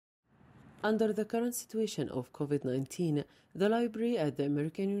Under the current situation of COVID-19, the library at the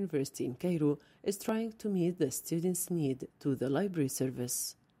American University in Cairo is trying to meet the students' need to the library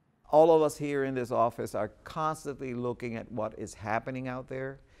service. All of us here in this office are constantly looking at what is happening out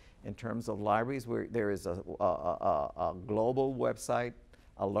there in terms of libraries. There is a global website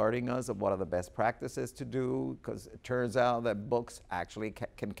alerting us of what are the best practices to do, because it turns out that books actually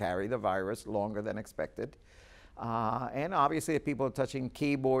can carry the virus longer than expected. And obviously if people are touching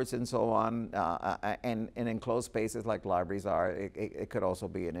keyboards and so on, and in enclosed spaces like libraries are, it could also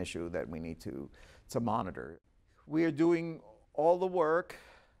be an issue that we need to monitor. We are doing all the work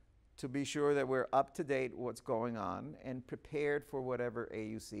to be sure that we're up to date with what's going on and prepared for whatever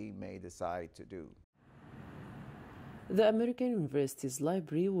AUC may decide to do. The American University's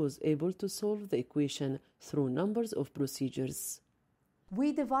library was able to solve the equation through numbers of procedures.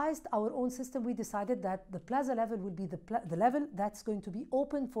 We devised our own system. We decided that the plaza level will be the level that's going to be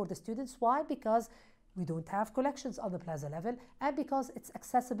open for the students. Why? Because we don't have collections on the plaza level and because it's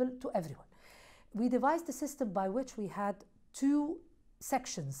accessible to everyone. We devised a system by which we had two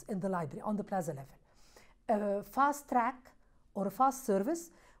sections in the library on the plaza level. A fast track or a fast service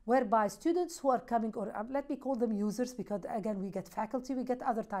whereby students who are coming, or let me call them users, because again we get faculty, we get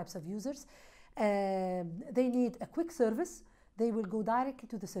other types of users. They need a quick service. They will go directly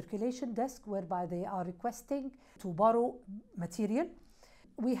to the circulation desk whereby they are requesting to borrow material.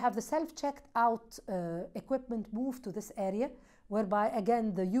 We have the self-checked out equipment moved to this area, whereby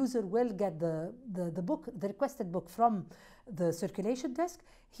again the user will get the book, the requested book from the circulation desk.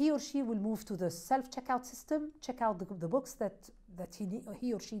 He or she will move to the self-checkout system, check out the books that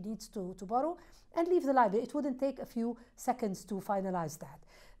he or she needs to borrow, and leave the library. It wouldn't take a few seconds to finalize that.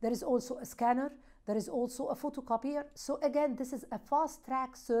 There is also a scanner. There is also a photocopier. So again, this is a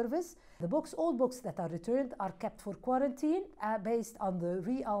fast-track service. The books, all books that are returned are kept for quarantine based on the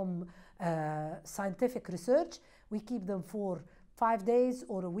Realm scientific research. We keep them for 5 days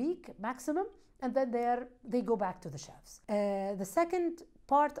or a week maximum, and then they go back to the shelves. The second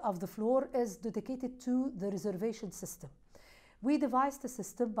part of the floor is dedicated to the reservation system. We devised a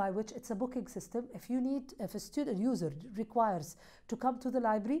system by which it's a booking system. If a student user requires to come to the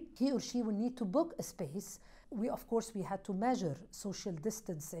library, he or she will need to book a space. We had to measure social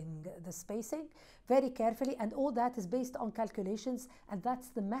distancing, the spacing very carefully, and all that is based on calculations, and that's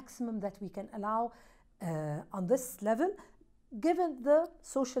the maximum that we can allow on this level, given the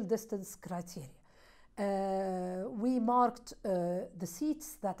social distance criteria. We marked the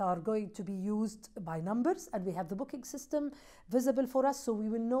seats that are going to be used by numbers, and we have the booking system visible for us, so we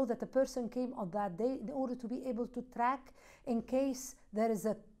will know that a person came on that day in order to be able to track in case there is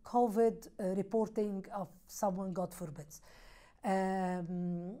a COVID reporting of someone, God forbids.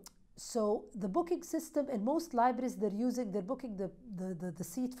 So the booking system in most libraries, they're booking the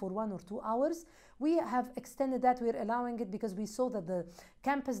seat for 1 or 2 hours. We have extended that. We're allowing it because we saw that the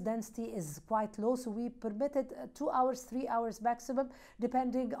campus density is quite low, so we permitted 2 hours, 3 hours maximum,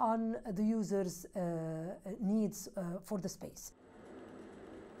 depending on the user's needs for the space.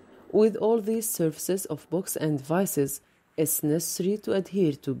 With all these services of books and devices, it's necessary to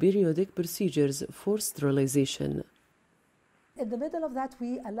adhere to periodic procedures for sterilization. In the middle of that,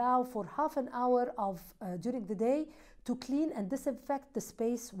 we allow for half an hour during the day to clean and disinfect the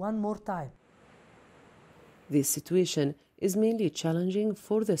space one more time. This situation is mainly challenging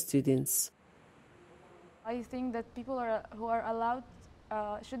for the students. I think that people who are allowed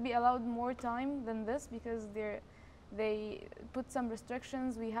should be allowed more time than this, because they put some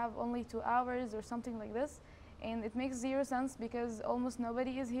restrictions. We have only 2 hours or something like this, and it makes zero sense because almost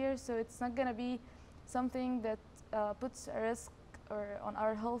nobody is here, so it's not going to be something that puts a risk on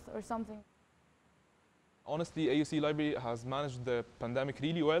our health or something. Honestly, AUC Library has managed the pandemic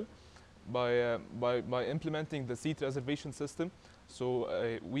really well by implementing the seat reservation system. So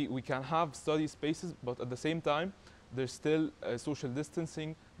we can have study spaces, but at the same time, there's still social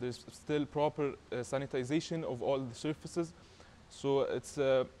distancing, there's still proper sanitization of all the surfaces. So it's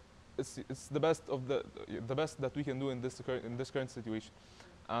the best of the best that we can do in this current situation.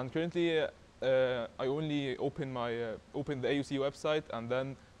 And currently, I only open the AUC website and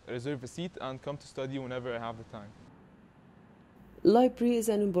then reserve a seat and come to study whenever I have the time. Library is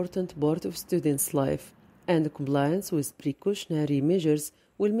an important part of students' life, and compliance with precautionary measures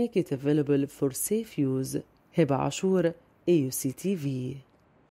will make it available for safe use. Heba Ashor, AUCTV.